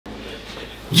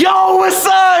Yo, what's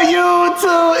up,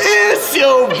 YouTube? It's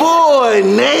your boy,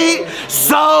 Nate.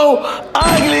 So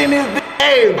ugly in this bitch.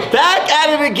 Hey, back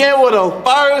at it again with the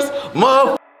first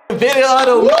motherfucking video of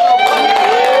the motherfucking.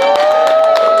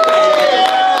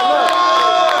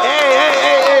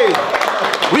 Hey.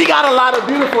 We got a lot of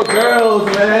beautiful girls,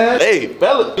 man. Hey,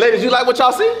 fellas, ladies, you like what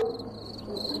y'all see?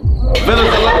 Fellas, you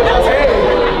like what y'all see?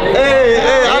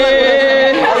 Hey, I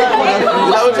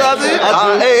like what y'all see?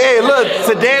 Hey, look,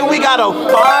 today we gotta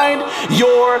find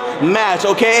your match,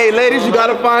 okay? Hey, ladies, you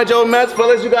gotta find your match.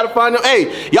 Fellas, you gotta find your,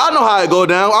 hey, y'all know how it go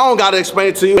down. I don't gotta explain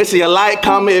it to you. Make sure you like,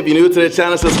 comment, if you're new to the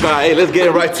channel, subscribe. Hey, let's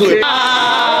get right to it.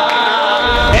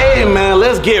 Hey, man,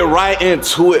 let's get right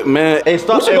into it, man. Hey,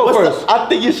 stop. Who should go first? I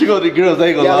think you should go to girls. I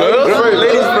ain't gonna lie. Girls first,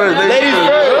 ladies first. Ladies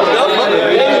first.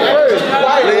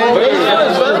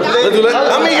 Let's do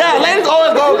that. I mean, yeah, ladies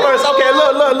always go first. Okay,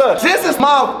 look. This is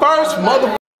my first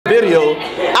motherfucking video.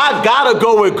 I gotta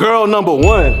go with girl number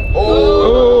one.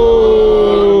 Oh.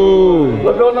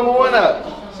 What girl number one at?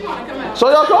 She wanna come out. Show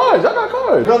y'all cards. Y'all got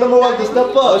cards. Girl number one to step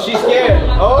up. Oh, she's scared.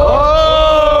 Oh.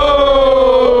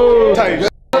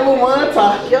 Number one,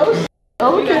 Takio.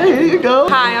 Okay, here you go.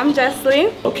 Hi, I'm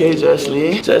Jessley. Okay,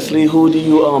 Jessley. Jessley, who do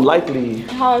you likely?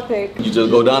 How I pick? You just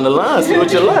go down the line, see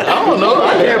what you like. I don't know.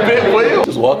 I can't pick for you.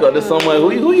 Just walk up to someone.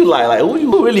 Who you like? Like who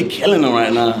you really killing them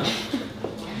right now?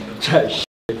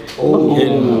 Oh.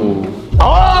 Okay.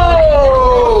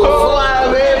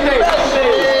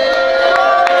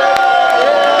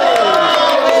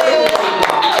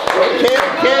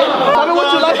 Tell me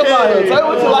what you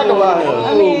like about him. I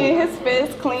mean, his fit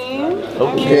is clean.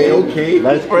 Okay.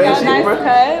 Nice Nice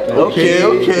cut. Okay.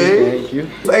 Thank you.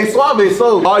 Hey, Suave,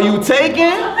 so are you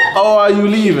taking or are you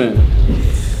leaving?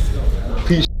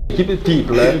 Keep it deep,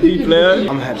 lad. I'm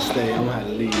gonna have to stay. I'm gonna have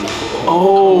to leave.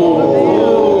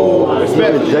 Oh.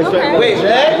 Okay. Wait,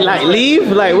 like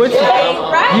leave? Like what?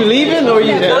 You leaving or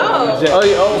you? So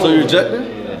you rejecting?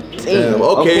 Damn,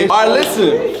 okay. All right,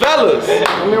 listen, fellas.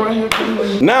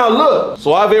 Now look,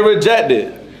 so I've been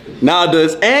rejected. Now,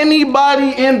 does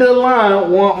anybody in the line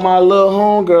want my little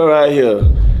homegirl right here?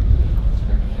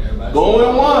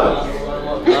 Going once.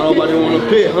 Nobody want to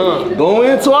pit, huh?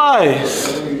 Going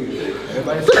twice.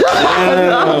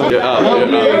 Damn. You're out.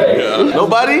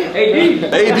 Nobody?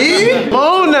 AD? Come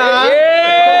on now.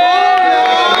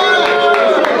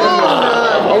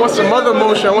 I want some other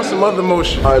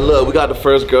motion. All right, look, we got the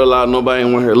first girl out. Nobody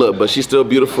in one here. Look, but she's still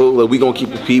beautiful. Look, we gonna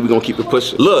keep it P. We gonna keep it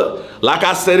pushing. Look, like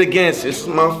I said again, this is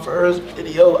my first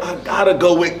video. I gotta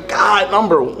go with God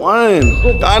number one.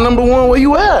 God number one, where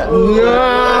you at? No,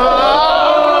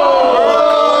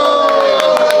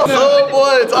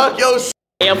 boy, talk your shit.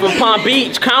 Hey, I'm from Palm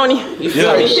Beach County. You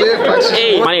feel me?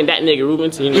 Hey, my name that nigga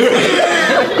Ruben.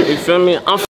 You feel me?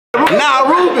 I'm Now,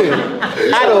 Ruben,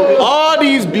 out of all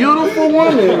these beautiful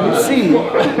women you see,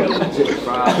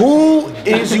 who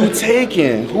is you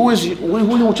taking? Who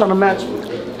you trying to match with?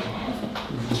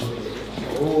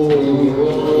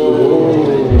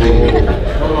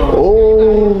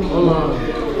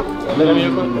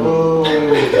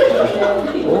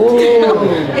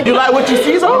 You like what you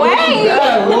see, so? Wait.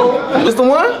 This the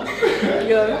one?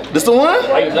 Yeah. This the one?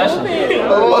 Why you blushing?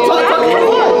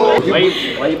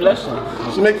 Why you blushing?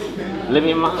 Live in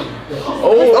your mind.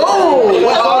 Hold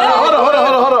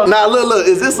on. Now look,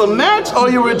 is this a match or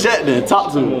you rejecting?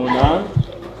 Talk to me.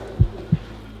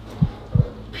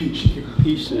 Peace.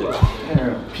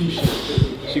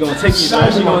 She gonna take you,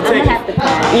 man. She gonna take you.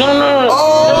 No.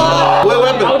 Oh!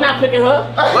 Wait. I was not picking her.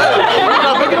 What? You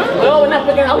not picking her? No, we're not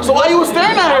picking her. So why you was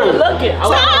staring at her? Looking.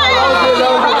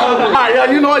 Alright,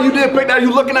 yeah, you know what? You did pick that.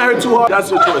 You looking at her too hard.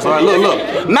 That's your choice. Alright, look.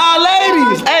 Now,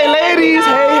 ladies. Hey, ladies.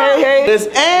 Hey. Does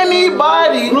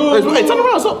anybody... Hey, turn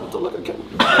around. So, don't look at the camera.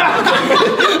 I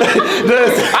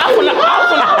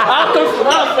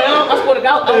swear to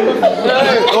God.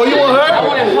 Oh, you want her? I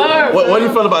wanted her. What do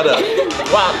you feel about that?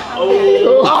 Wow.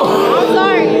 I'm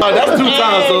sorry. Oh, that's 2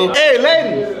 times, so. Hey,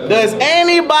 ladies. Does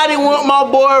anybody want my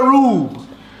boy Rube?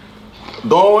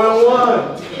 Going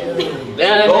once.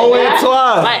 Going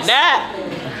twice. Like that.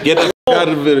 Get the out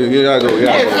of the video. You gotta go.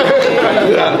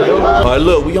 All right,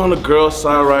 look, we on the girl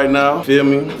side right now. Feel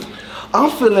me? I'm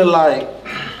feeling like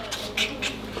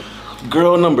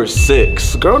girl number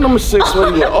 6. Girl number 6,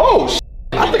 what do you? Oh, shit.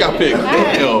 I think I picked.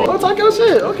 Damn. Don't talk your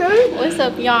shit. Okay. What's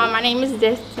up, y'all? My name is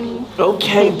Destiny.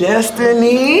 Okay,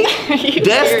 Destiny.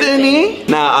 Destiny.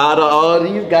 Now, out of all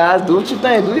these guys, do what you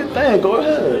think. Do your thing. Go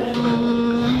ahead.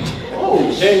 Oh,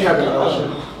 Shane having a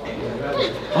question.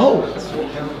 Oh.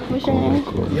 What's your name?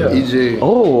 Yeah. EJ.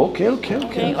 Oh, okay.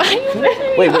 Why you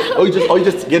Wait. Oh, you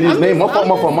just get his name. My fault.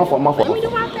 Let me do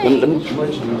my thing. Let me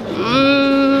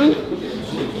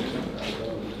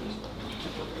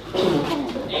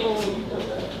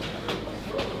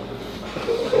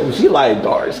like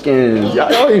dark skins. Y'all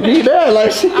don't even need that.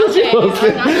 Like she. Okay, You know what I'm I'm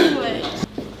saying? not good.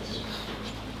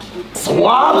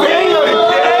 Suave. Hey,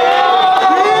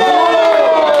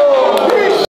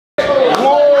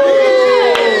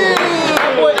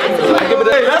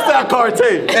 that's that card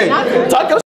tape. Hey,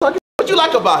 talk what you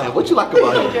like about him? What you like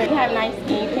about him? You have nice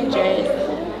skin, you can dress.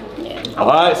 Yeah. All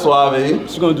right, Suave.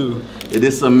 What you gonna do? Is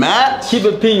this a match? Keep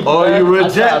it peep. Or are you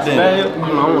rejecting? I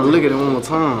wanna look at it one more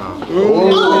time.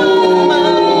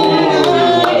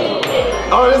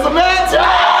 Oh, it's a match?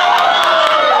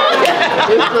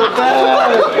 It's a match.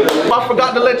 I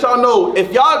forgot to let y'all know,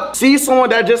 if y'all see someone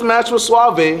that just matched with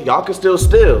Suave, y'all can still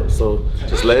steal. So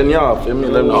just letting y'all, feel me?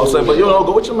 Let me know. But you know,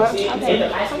 go with your match. Okay.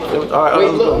 All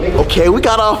right, okay, we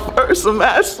got our first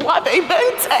match. Suave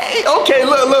Bente. Okay,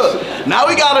 look. Now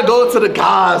we gotta go to the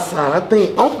guys side. I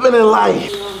think I'm feeling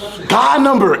like guy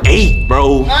number 8,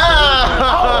 bro.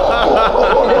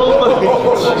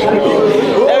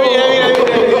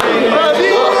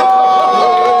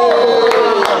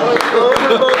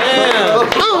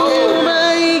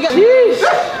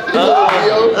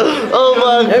 Oh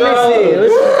my God. Let me see.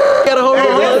 Gotta hold on.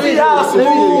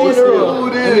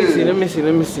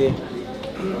 Let me see.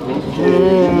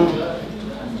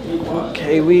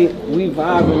 Okay, we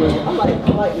vibing. I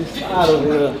like this side over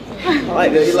here. I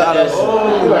like this side over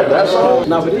here. You like that song?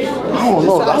 No, but this, I don't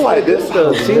know. I like this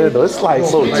stuff. Yeah, though. It's like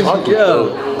so chunky.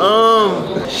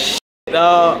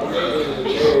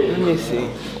 let me see.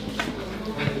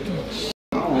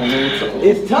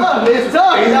 It's tough, y'all. It's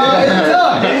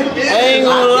tough. I ain't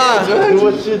gonna lie. Do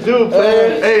what you do,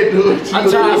 player. Hey, do what you do. I'm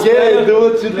trying to do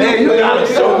what you do. Hey, you gotta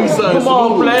show me something. Come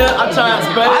on, player. I'm trying to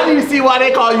spell. I need to see why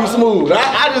they call you smooth.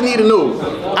 I just need to know.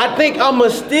 I think I'm a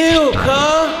steal,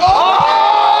 cuz.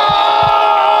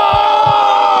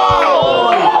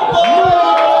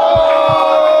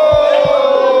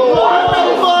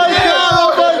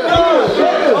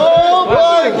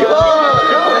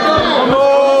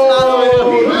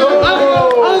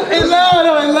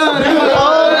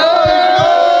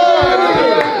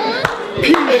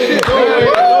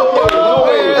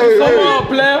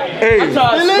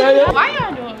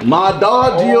 My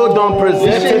dog Gio done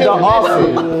presented the offer.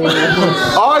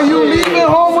 Are you leaving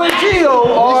home with Gio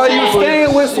or are you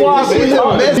staying with Suave? Be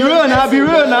real now, be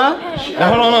real now. Now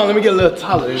hold on, let me get a little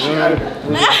taller. What you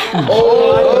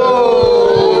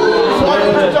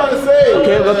trying to say?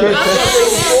 Okay.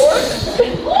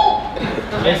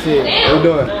 That's it. What you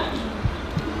doing?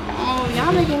 Oh,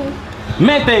 y'all making me.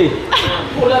 Mente.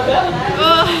 Oh my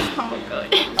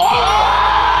God.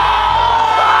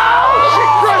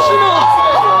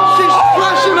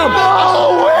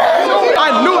 I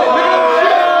knew it, nigga.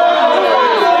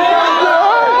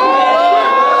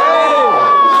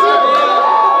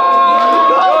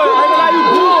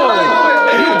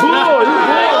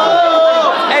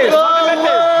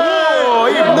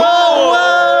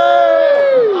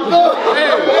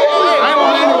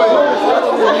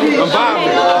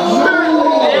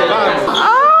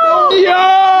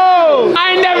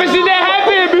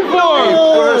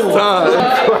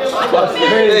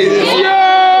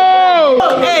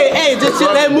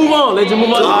 Let's move on.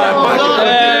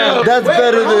 That's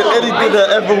better than anything I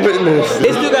ever witnessed.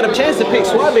 They still got a chance to pick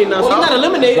Suave now, so he's not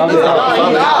eliminated.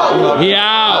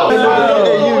 Yeah.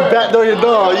 Hey, you backdoor your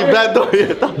dog. You backdoor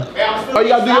your dog. Oh, you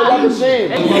gotta do your walk of shame.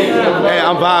 Hey,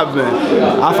 I'm vibing.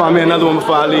 I'll find me another one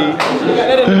before I leave.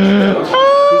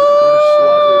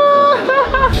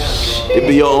 It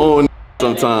be your own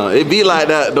sometimes. It be like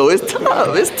that though. It's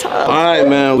tough. It's tough. All right,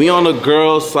 man. We on the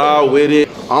girl side with it.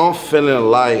 I'm feeling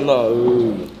like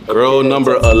girl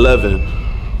number 11.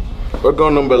 We're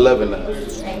girl number 11 now.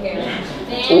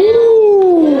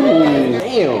 Ooh.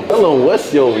 Damn. Hello,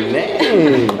 what's your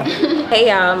name? Hey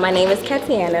y'all, my name is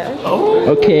Katiana. Oh.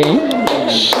 Okay.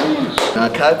 Now,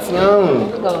 Katiana.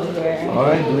 Go over here. All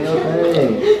right, do your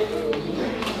thing.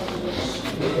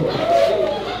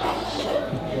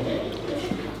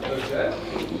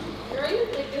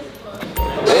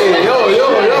 Hey, yo,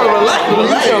 relax,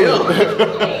 yo.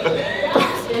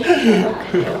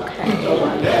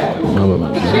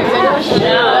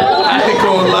 I ain't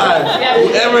gonna lie.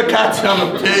 Whoever got you on the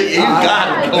pig, you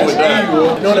gotta go with that.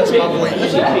 No, that's my boy.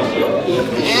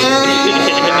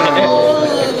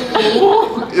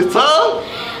 It's tough?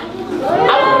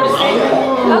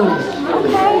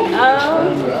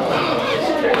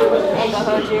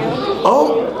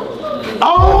 Oh.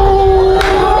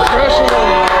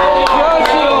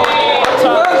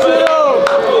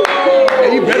 Hey,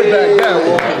 you better back down.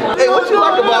 Hey, what you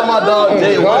like about my dog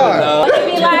Jay?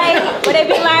 What it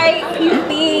be like? You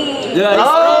see? Yeah.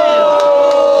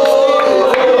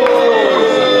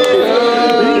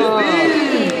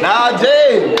 Nah,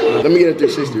 Jay. Let Let me get a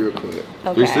 360 real quick.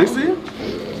 Okay. 360?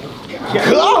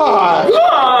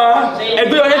 God! Hey,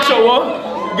 do a head show, what?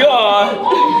 God!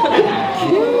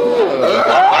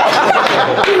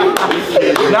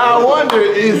 Now I wonder,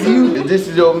 is this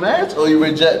your match or you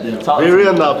reject it? Be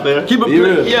real now, man. Keep it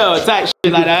real. Yeah, tight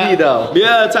shit like that.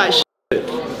 Yeah, tight shit.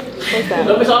 What's that?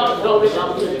 Don't be soft. Don't be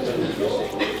soft.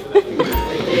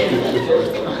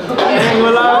 Ain't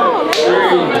gonna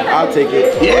lie. I'll take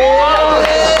it.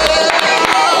 Yeah!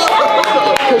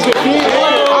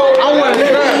 I want to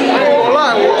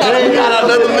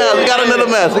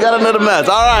We got another match.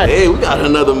 All right. Hey, we got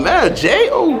another match, Jay.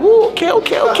 Oh,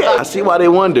 okay. I see why they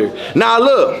wonder. Now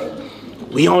look,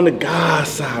 we on the God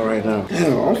side right now.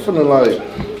 Damn, I'm feeling like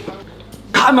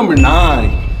God number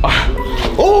 9.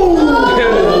 Oh!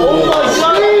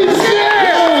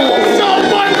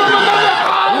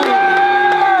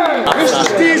 Mr.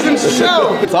 Steve's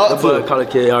himself. Talk to him. Call a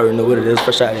kid, I already know what it is.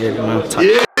 Fresh out here, man.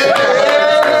 Yeah.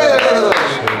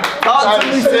 Talk to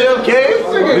me, CFK.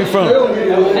 Where you from?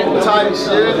 Tight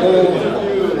shit.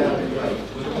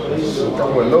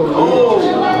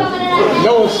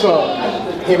 No, sir.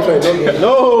 Can't play that game.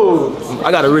 No.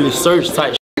 I gotta really search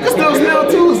type shit. You can still steal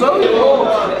too, son.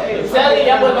 Sally,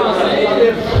 that was on.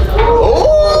 Oh!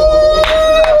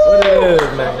 What it is,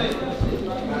 man?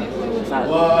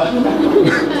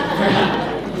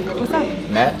 What's up?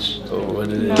 Match? Or what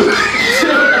it is?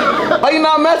 Why you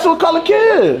not matching with Color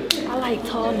Kid? I like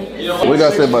tall niggas. What you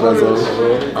gotta say about that, Zoe?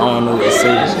 I don't know what to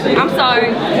say. I'm sorry.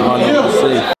 I don't know what to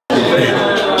say.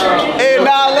 Hey,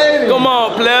 now ladies. Come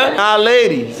on, player. Now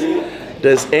ladies.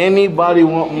 Does anybody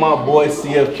want my boy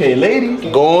CFK? Ladies,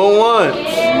 going once.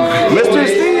 Mr.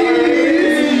 Steve.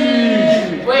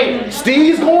 Wait.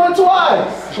 Steve's going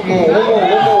twice. Come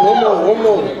on, one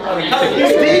more.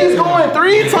 Steve's going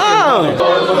 3 times.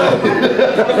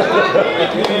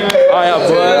 Alright,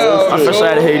 boys. I'm fresh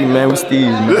out of Haiti, man. We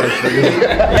Steve, man.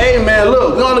 Hey, man,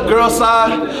 look, we on the girl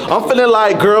side. I'm feeling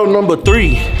like girl number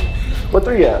 3. What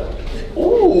 3 at?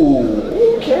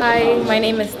 Ooh, okay. Hi, my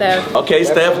name is Steph. Okay,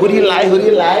 Steph, who do you like?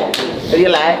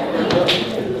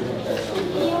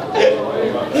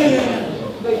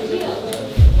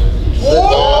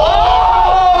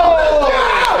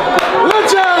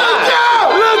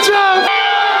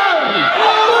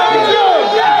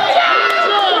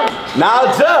 Now,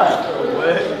 Jeff.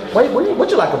 Wait, what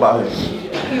you like about him?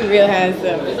 He's real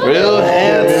handsome. Real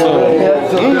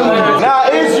handsome. Now,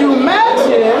 is you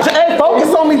matching? Hey,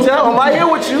 focus on me, Jeff. I'm right here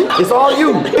with you. It's all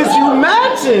you. Is you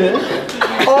matching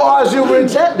or is you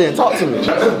rejecting? Talk to me.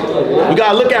 We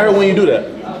gotta look at her when you do that.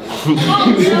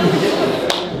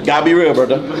 Gotta be real,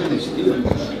 brother.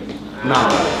 Nah.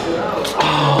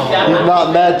 He's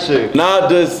not matching. Now,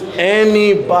 does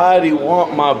anybody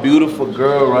want my beautiful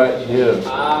girl right here?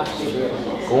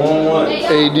 Going on.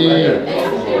 AD.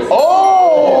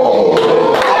 Oh!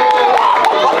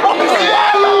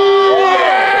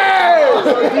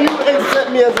 So do you accept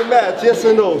me as a match? Yes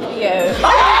or no? Yes.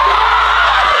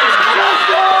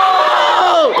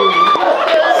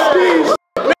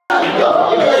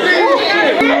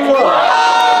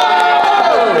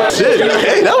 Shit,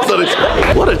 hey, that was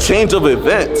unexpected. What a change of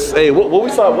events. Hey, what we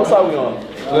saw? What side we on?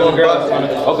 Oh,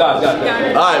 God.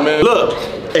 All right, man. Look,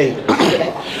 hey,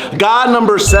 God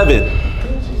number 7.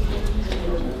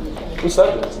 Who's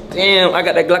 7? Damn, I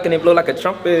got that Glock and it blow like a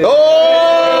trumpet.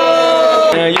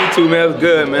 Oh! Man, you two, man, it was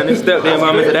good, man. This step there,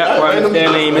 mom, into that part.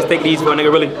 Understand, ain't mistake these for a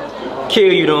nigga really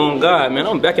kill you, though, on God, man.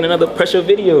 I'm back in another pressure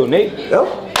video, Nate.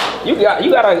 Yep. You got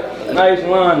a nice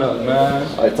lineup, man.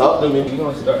 All right, talk to me. You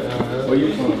gonna start down here. Where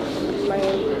you from?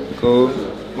 Miami. Cool.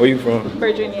 Where you from?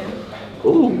 Virginia.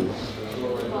 Ooh.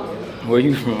 Where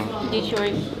you from?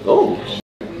 Detroit. Oh.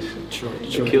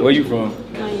 Detroit. Where you from?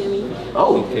 Miami.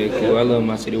 Oh. Okay, cool. I love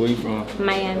my city. Where you from?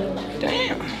 Miami.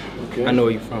 Damn. Okay. I know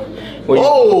where you from. Where you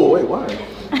Oh, wait, why?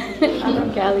 I'm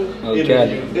from Cali. Oh,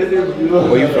 Cali.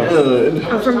 Where you from?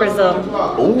 I'm from Brazil.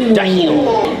 Ooh. Damn.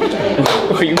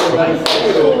 Where you from?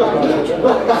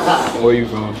 Where you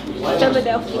from?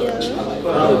 Philadelphia.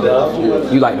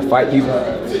 You like to fight people?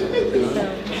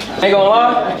 Ain't gonna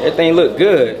lie, everything look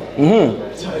good.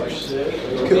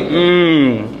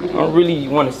 I really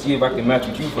want to see if I can match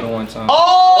with you for the one time.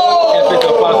 Oh! If it's a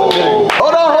possibility.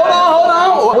 Hold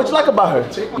on. What you like about her?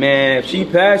 Man, if she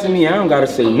passing me, I don't gotta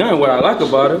say nothing what I like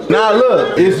about her. Now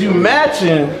look, is you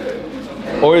matching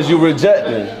or is you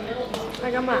rejecting?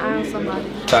 I got my eye on somebody.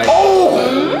 Tight. Oh!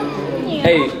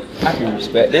 Hey, I can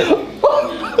respect that.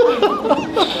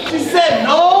 She said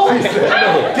no.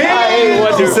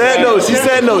 Damn. She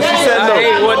said no. I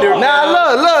ain't wondering. Now look.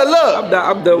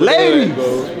 I'm the Ladies,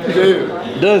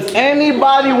 does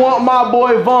anybody want my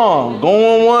boy Vaughn?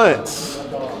 Going once.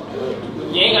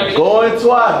 Going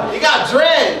twice. He got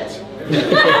dreads.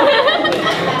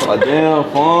 Oh, damn,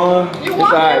 fun. It's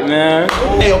alright, man.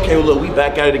 Hey, okay, well, look, we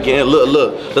back at it again.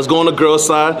 Look. Let's go on the girl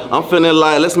side. I'm feeling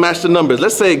like, let's match the numbers.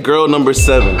 Let's say girl number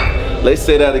 7. Let's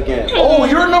say that again. Oh,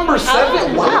 you're number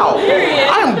 7? Wow.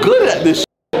 I am good at this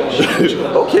shit.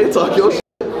 Okay, talk your shit.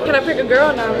 Can I pick a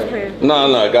girl? No, I was playing.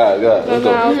 No, God.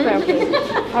 No, I was playing.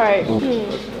 All right.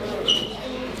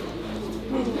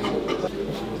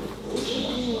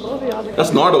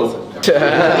 That's Nardo.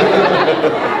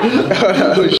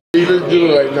 He look good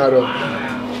like Nardo.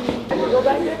 Go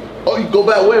back there? Oh, you go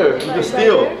back where? You can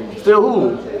steal. Steal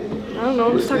who? I don't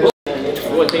know. Just talking.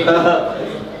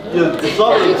 In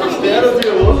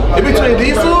between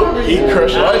these two? He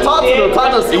crushed it. Talk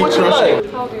to them. See what you like.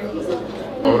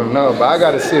 I don't know, but I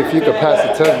gotta see if you can pass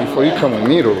the test before you come with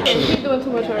me though. You're doing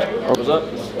too much already. What's up?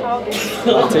 How old are you?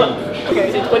 19. Okay,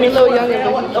 when you're a little younger,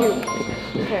 then you're cute.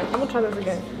 Okay, I'm gonna try this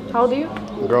again. How old are you?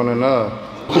 Grown enough.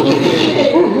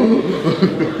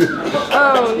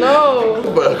 Oh no.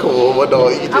 But come on, what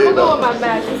dog you did? I'm gonna go with my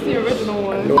match. It's the original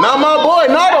one. Now my boy,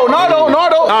 Nardo. Now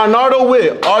Nardo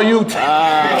with, are you,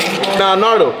 now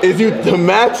Nardo, is you the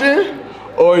matching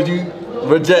or is you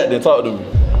rejecting? Talk to me.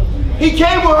 He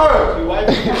came with her.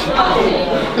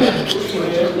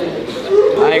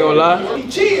 I ain't gonna lie.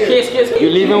 Kiss. You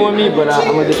leaving with me, but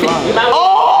I'm gonna decline.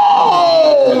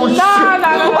 Oh! Nah.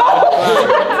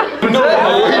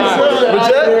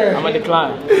 Reject? I'm gonna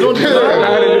decline. Don't do that. You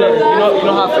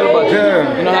know how I feel about you.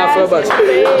 You know how I feel about you.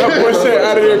 That boy said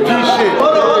out of there piece shit.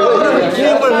 Hold on. He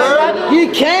came with her. He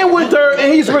came with her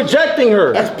and he's rejecting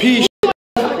her. That's piece shit.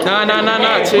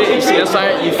 Nah, chick. You see, that's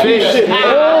like, you feel shit.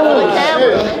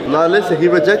 Nah, listen, he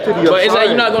rejected you. But it's like,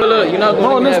 you're not gonna look. You're not gonna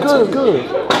Oh, that's good. Yeah,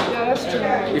 that's true.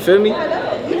 You feel me?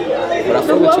 But I So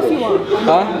feel who with else you. you want?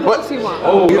 Huh? What? Who you want?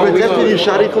 Oh, He rejected you,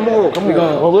 Shotty. Come on.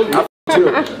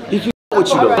 He can with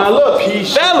you though. Now look,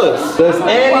 fellas, does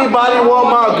anybody want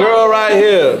my girl right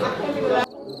here?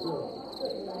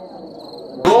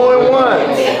 Going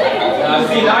once.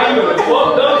 See, now you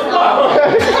fucked up.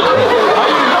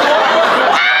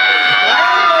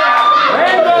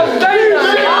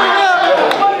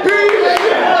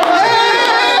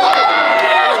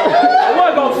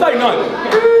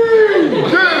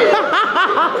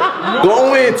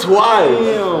 Going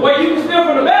twice. Wait, you can steal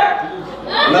from the back?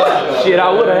 No. Shit, I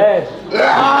would've had.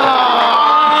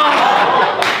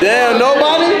 Damn,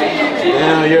 nobody?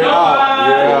 Damn, you're out.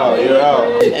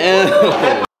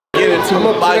 Damn. Get into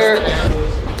my bike.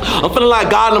 I'm feeling like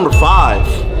God number 5.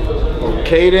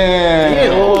 Okay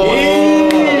then.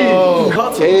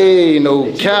 Hey,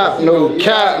 no cap.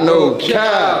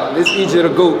 It's easy to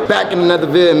go back in another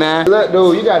vid, man. Look,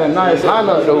 dude, you got a nice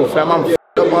lineup, though, fam. I'm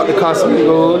about the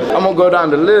Casamigos. I'm gonna go down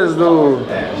the list, dude.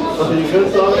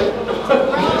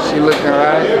 She looking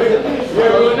right.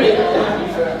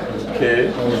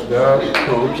 Okay.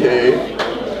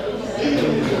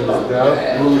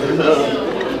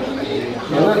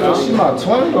 She my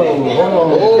twin, though.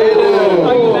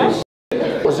 Hold on.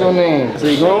 What's your name?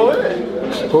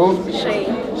 Who?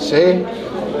 Shay?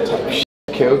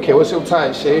 Okay, what's your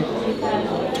type, Shay?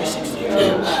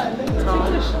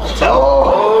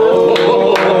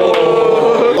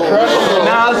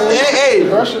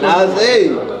 Now say,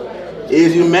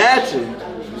 is you matching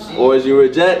or is you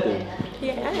rejecting?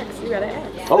 Yeah, ask. You gotta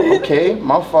ask. Oh, okay,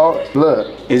 my fault. Look,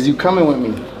 is you coming with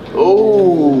me?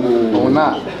 Oh. Or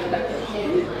not?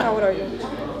 How old are you?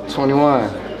 21.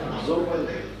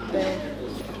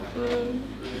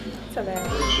 It's a bad.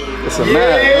 It's a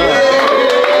match.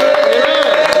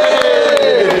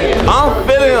 I'm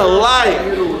feeling like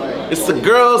it's the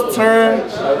girl's turn.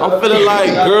 I'm feeling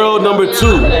like girl number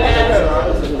 2.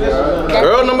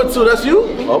 Girl number 2, that's you?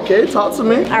 Okay, talk to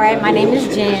me. All right, my name is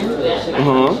Jen.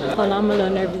 Hold on, I'm a little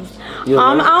nervous. I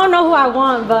don't know who I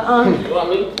want, but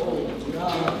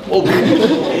Oh,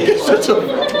 shut up.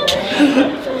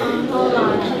 hold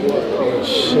on.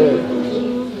 Shit.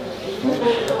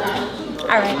 All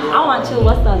right, I want you.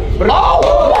 What's up? Oh!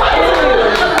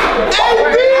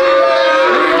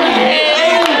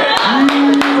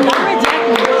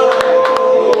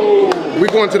 We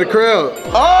going to the crowd.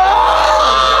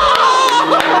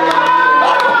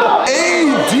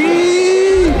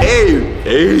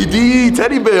 AD,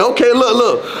 teddy bear. Okay,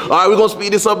 look. All right, we're gonna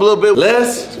speed this up a little bit.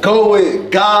 Let's go with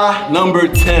guy number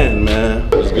 10, man.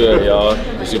 What's good, y'all?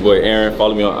 It's your boy Aaron.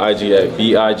 Follow me on IG at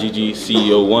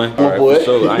BIGGCEO1. All right, boy. for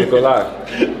sure. I ain't gonna lie.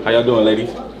 How y'all doing, ladies?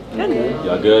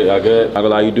 Y'all good? I ain't gonna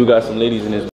lie, you do got some ladies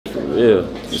in this for real.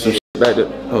 There's some shit back there.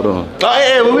 Hold on. Oh,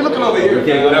 hey, we looking over here. You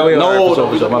can't go that way? No, All right,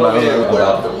 for sure. My bad.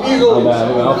 You go.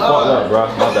 I'm fucked up, bro.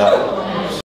 My bad.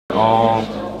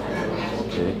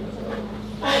 Okay.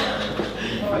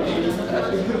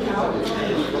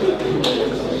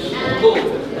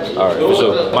 For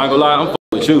sure. I ain't gonna lie, I'm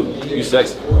fucking with you. You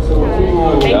sexy.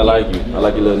 Yeah, I like you. I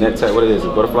like your little necktie. What it is? A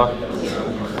butterfly?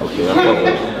 Okay, I'm fucking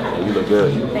with you. You look good.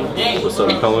 What's up?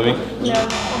 You come with me? No.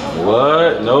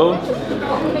 What? No?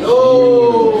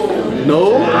 No?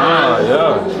 Ah,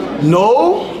 yeah.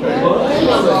 No?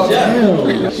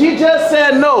 Damn. She just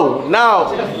said no.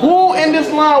 Now, who in this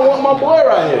line want my boy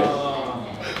right here?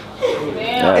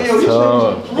 That's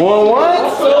tough. Going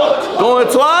once? Going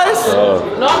twice? No,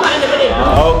 I'm not in the video.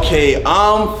 Okay,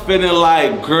 I'm feeling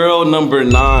like girl number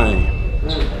 9.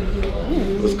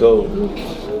 Let's go.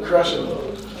 Crush it.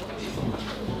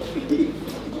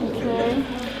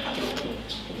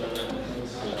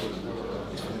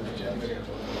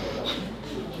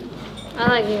 I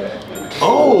like you.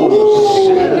 Oh,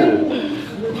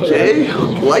 shit. Okay,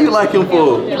 why you like him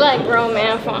for? You like grown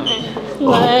man fun.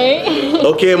 Like.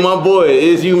 Okay, my boy,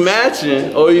 is you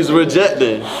matching or he's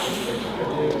rejecting?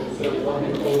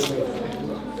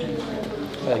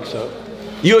 I accept.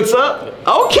 You accept?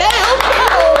 Okay.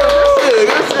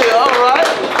 Good shit, all right.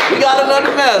 We got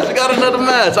another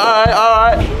match, all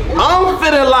right. I'm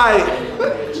feeling like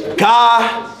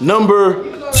guy number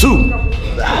 2.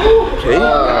 Okay.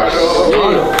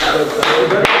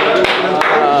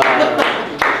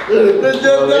 It's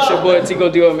your boy Tico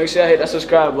Dio. Make sure I hit that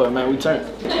subscribe button, man. We turn.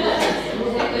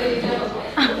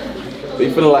 You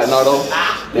feeling like Nardo?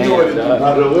 Damn,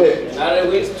 Nardo Wick. Nardo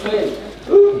Wick's twin.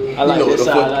 I like this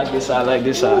side, I like this side, I like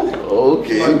this side.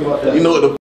 Okay. You know what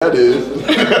the that is.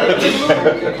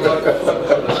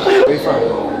 Where you from?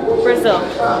 Brazil.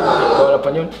 ¿Habla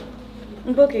español?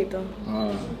 Un poquito.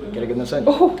 ¿Quieres que te enseñe?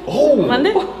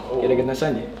 ¿Mande? ¿Quieres que te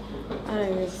enseñe?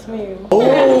 Ay, Dios mío.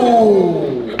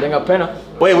 Oh. Tenga pena.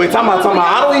 Wait, time out.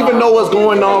 I don't even know what's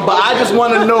going on, but I just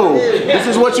want to know. This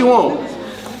is what you want.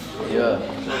 Yeah.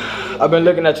 I've been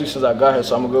looking at you since I got here,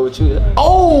 so I'm gonna go with you.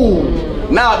 Oh.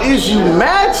 Now, is you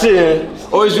matching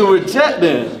or is you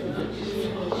rejecting?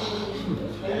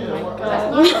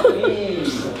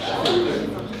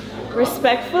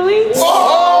 Respectfully? Respect.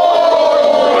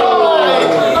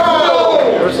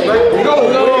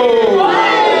 No.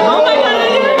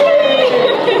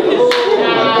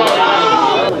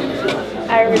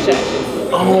 I reject.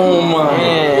 Oh my.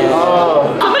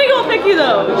 Somebody gonna pick you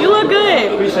though. You look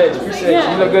good. Appreciate you.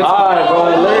 You look good. All right, bro,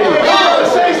 lady.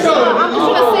 I'm just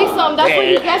gonna say something. That's what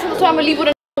he's asking, so I'm gonna leave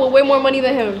with with way more money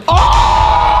than him.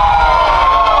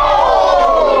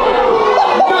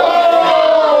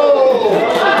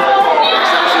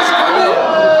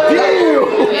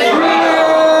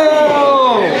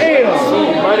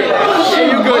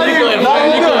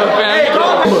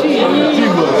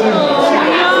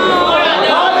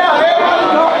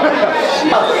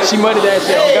 She money that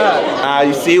shit, oh God.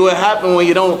 You see what happened when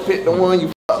you don't pick the one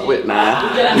you fuck with,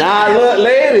 nah. Nah, look,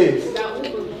 ladies.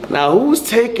 Now, who's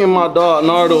taking my dog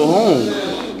Nardo home?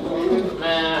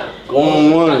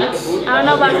 Going once. I don't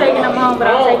know about taking them home, but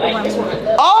I'll take them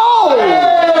home. Oh!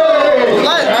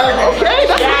 Like, okay,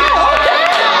 that's okay.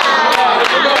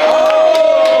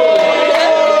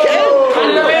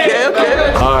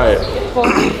 All right.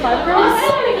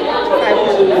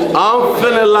 I'm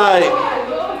feeling like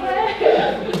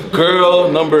girl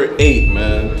number 8,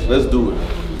 man. Let's do it.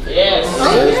 Yes.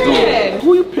 Let's do it.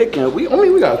 Who you picking? We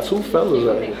got 2 fellas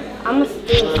right here. I'm a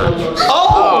steal something.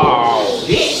 Oh!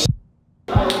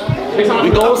 We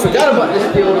going forgot about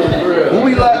this deal. Who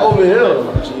we like over here?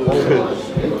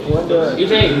 You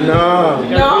take? Nah.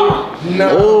 No.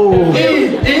 Oh.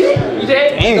 You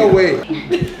take? No way.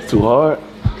 Too hard?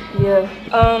 Yeah.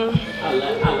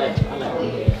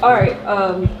 All right.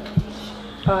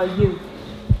 You.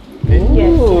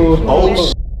 Yes. Oh,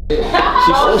 she's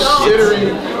so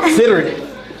shittery.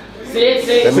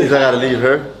 Sit. That means I gotta leave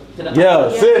her. Yeah,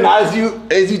 Sid, now is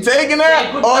you taking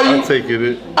that? Or you I'm taking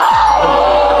it.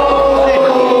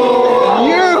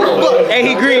 Hey,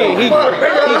 he green. He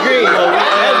green.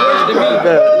 That's worse than me.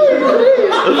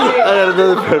 I got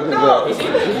another perfect ball.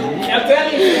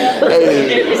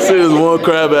 Hey, Sid is one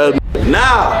crab ass.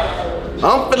 Now,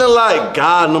 I'm feeling like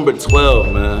God number 12,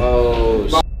 man. Oh,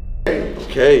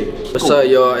 Okay. what's up,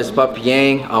 y'all? It's Papi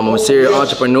Yang. I'm a serial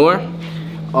entrepreneur.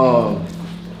 I'm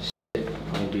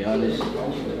gonna be honest.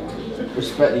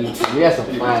 Respect you. We had some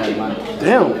fine, man.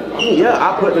 Damn. I mean, yeah,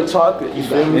 I put the chocolate. You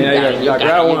feel me? Yeah, you gotta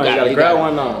grab one. You gotta grab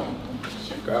one now.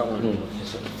 Grab one.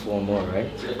 Just 4 more, right?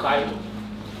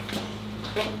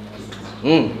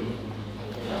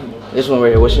 This one right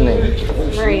here. What's your name?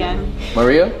 Maria.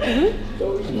 Maria?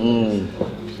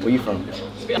 Where you from?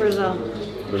 Brazil.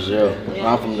 Brazil.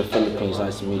 I'm from the Philippines.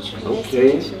 Nice to meet you.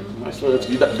 Okay. Nice to meet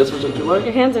you. This what you like?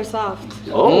 Your hands are soft.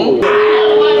 Oh.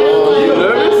 You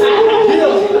nervous?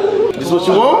 This This what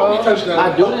you want?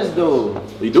 I do this though.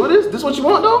 You do this? This what you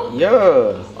want though?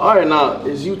 Yeah. All right, now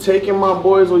is you taking my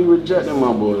boys or you rejecting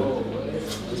my boys?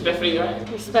 Respectfully,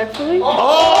 right? Respectfully.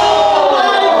 Oh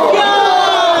my God!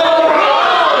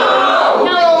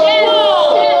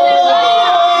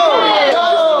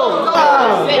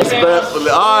 Respectfully.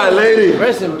 All right, ladies.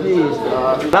 Rest in peace,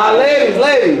 dog. Now,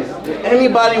 ladies,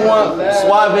 anybody want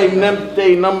Suave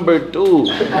Nempte number 2?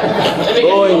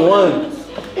 Going once.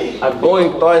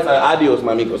 Going twice. Adios,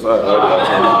 my amigos. All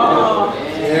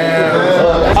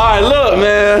right, look,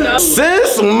 man.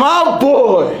 Since my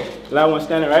boy. Loud one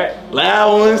standing, right?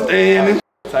 Loud one standing.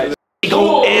 We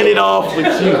gon' end it off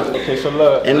with you. Okay, so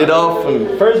look. End it off for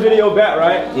me. First video back,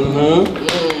 right?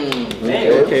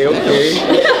 Okay. I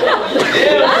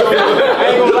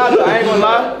ain't gonna lie though, I ain't gonna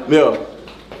lie. Yeah.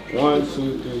 1, 2,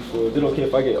 3, 4. Is it okay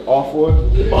if I get all 4?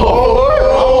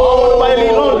 Oh, Nobody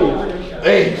leave lonely.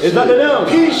 hey, It's up to them.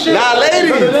 now,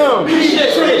 ladies. It's up to them.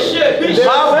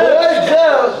 My boy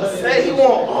Jeff said he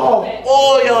want all 4 I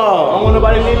don't y'all. want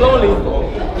nobody to leave lonely.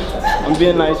 I'm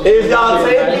being nice. Is y'all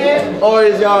taking it or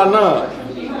is y'all not?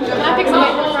 Can I pick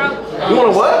somebody from the crowd? You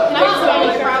want to what? Can I pick somebody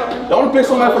from the crowd? You want to pick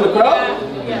somebody from the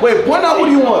crowd? Wait, point out who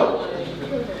do you want.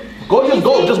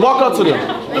 Just walk up to them.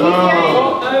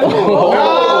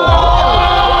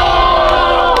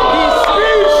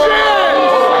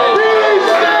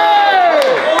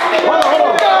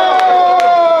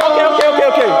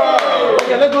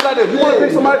 Okay, let's do like this. You want to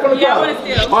pick somebody from the crowd? Yeah, I want to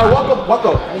steal. All right, walk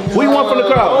up. Who you want from the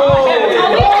crowd?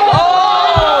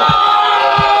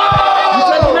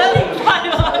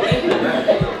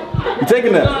 You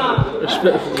taking that?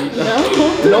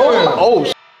 No.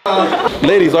 Oh,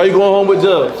 ladies, are you going home with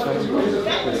Judge? I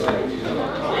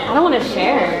don't want to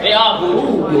share.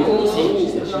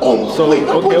 Oh, so wait,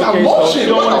 Okay, so you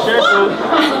don't want to share, so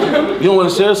You don't want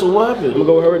to share, so what happened? I'm gonna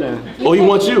go with her then. Oh, he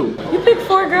wants you. You picked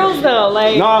 4 girls though,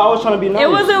 like. No, I was trying to be nice. It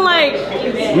wasn't like.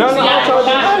 No, I was trying to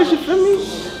be nice, you feel me?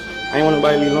 I ain't want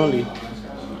nobody to be lonely.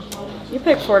 You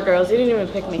picked 4 girls. You didn't even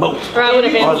pick me. No. Or I would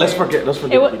have been. Oh, let's forget. No,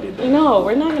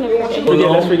 we're not gonna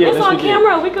forget. Let's forget. It's on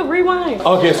camera. We could rewind.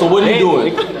 Okay, so what are you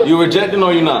doing? You rejecting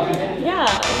or you not? Yeah,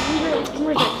 I'm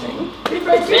rejecting.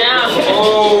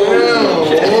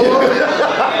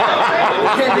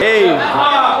 Hey,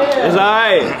 it's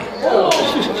alright.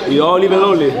 We all leaving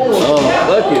lonely.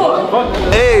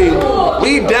 Hey,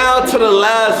 we down to the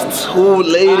last 2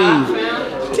 ladies.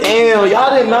 Damn,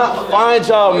 y'all did not find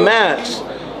y'all match.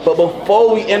 But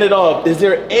before we end it off, is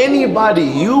there anybody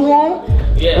you want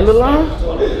in the line?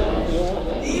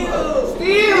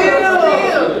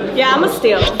 Yeah, I'm a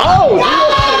steal. Oh!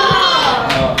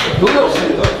 Who else? Who?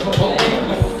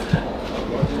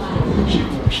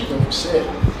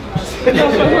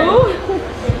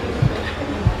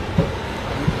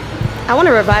 I want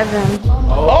to revive them.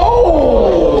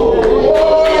 Oh!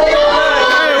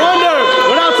 Hey, Wonder,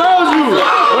 what I told you?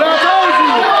 What I told you?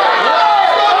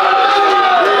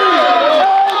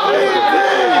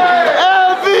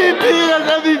 MVP, that's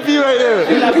MVP right there.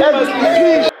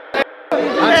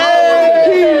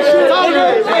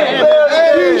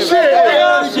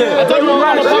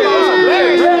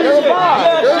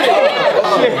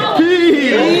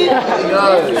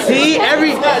 See,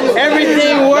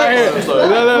 everything works. For a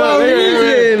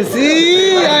reason.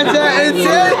 See, I tried to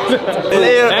tell you.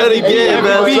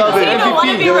 Want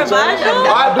to be revived?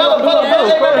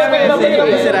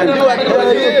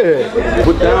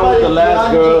 We're down with the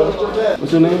last girl.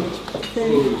 What's your name?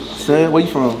 Sid, where you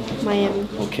from? Miami.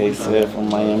 Okay, Sid from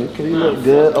Miami. Okay, you look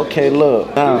good. Okay,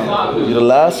 look. Now, you're the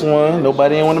last one.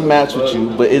 Nobody ain't want to match with you.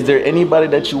 But is there anybody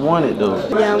that you wanted though?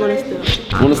 Yeah, I want to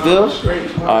steal. You want to steal?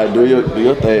 All right, do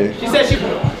your thing. She said she.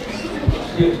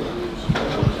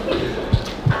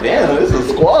 Damn, this is a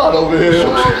squad over here. I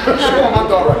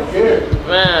thought right here.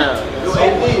 Man.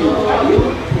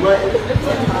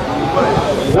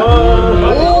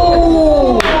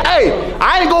 Ooh. Hey,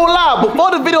 I ain't gonna lie. Before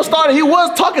the video started, he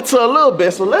was talking to a little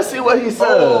bit. So let's see what he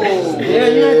says. Yeah,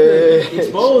 you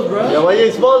exposed, bro. Yeah, why you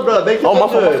exposed, bro? They Oh, my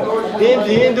fault. He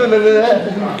ain't doing none of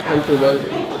that. How you feel about it?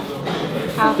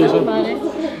 How I feel about it?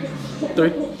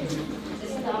 3.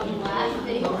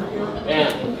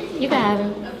 You can have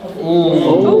him.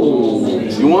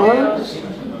 You want her?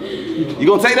 You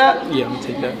gonna take that? Yeah, I'm gonna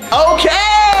take that.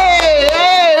 Okay!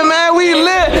 Hey, man, we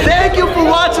lit. Thank you for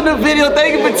watching the video.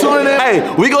 Thank you for tuning in. Hey,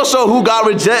 we gonna show who got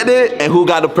rejected and who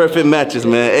got the perfect matches,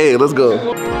 man. Hey, let's go.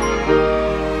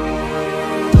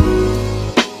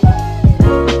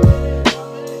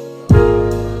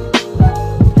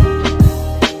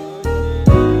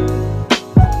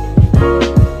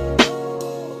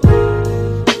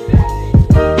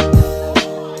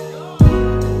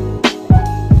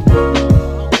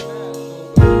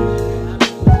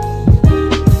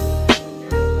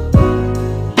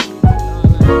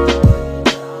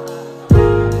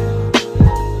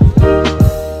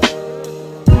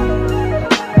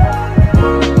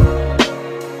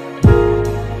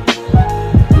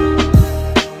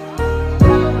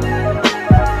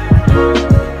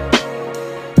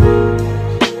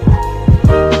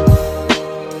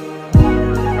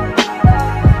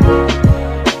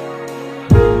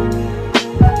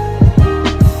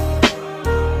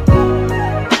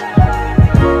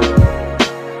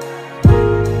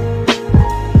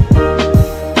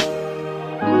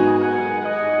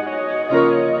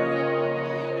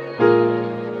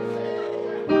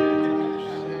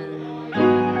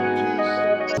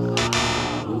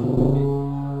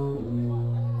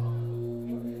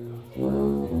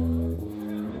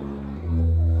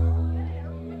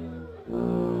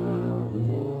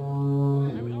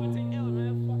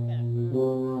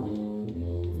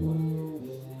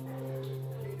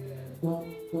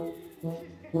 Thank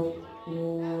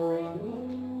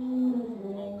you.